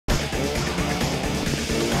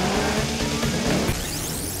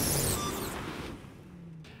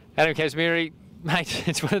Adam Casmiri, mate,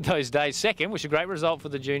 it's one of those days. Second, which is a great result for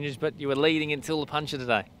the juniors, but you were leading until the puncher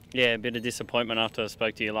today. Yeah, a bit of disappointment after I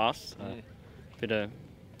spoke to you last. Bit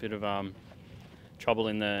of trouble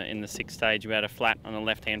in the sixth stage. We had a flat on the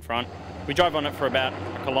left-hand front. We drove on it for about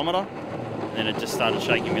a kilometre, and then it just started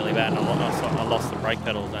shaking really bad, and I lost the brake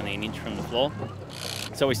pedals only an inch from the floor.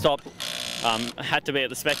 So we stopped. Had to be at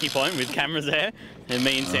the specky point with cameras there, and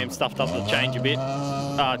me and Sam stuffed up the change a bit.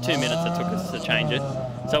 2 minutes it took us to change it.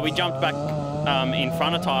 So we jumped back in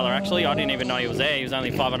front of Tyler, actually. I didn't even know he was there. He was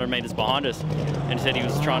only 500 metres behind us, and he said he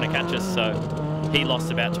was trying to catch us. So he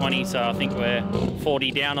lost about 20, so I think we're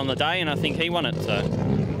 40 down on the day, and I think he won it. So,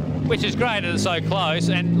 which is great, and it's so close.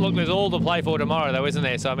 And look, there's all to play for tomorrow, though, isn't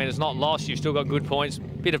there? So I mean, it's not lost. You've still got good points.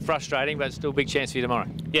 Bit of frustrating, but still a big chance for you tomorrow.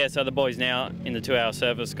 Yeah. So the boys now in the 2-hour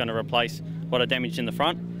service going to replace what I damaged in the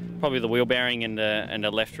front, probably the wheel bearing and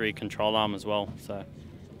a left rear control arm as well. So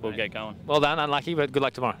we'll get going. Well done. Unlucky, but good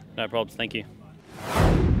luck tomorrow. No problems. Thank you.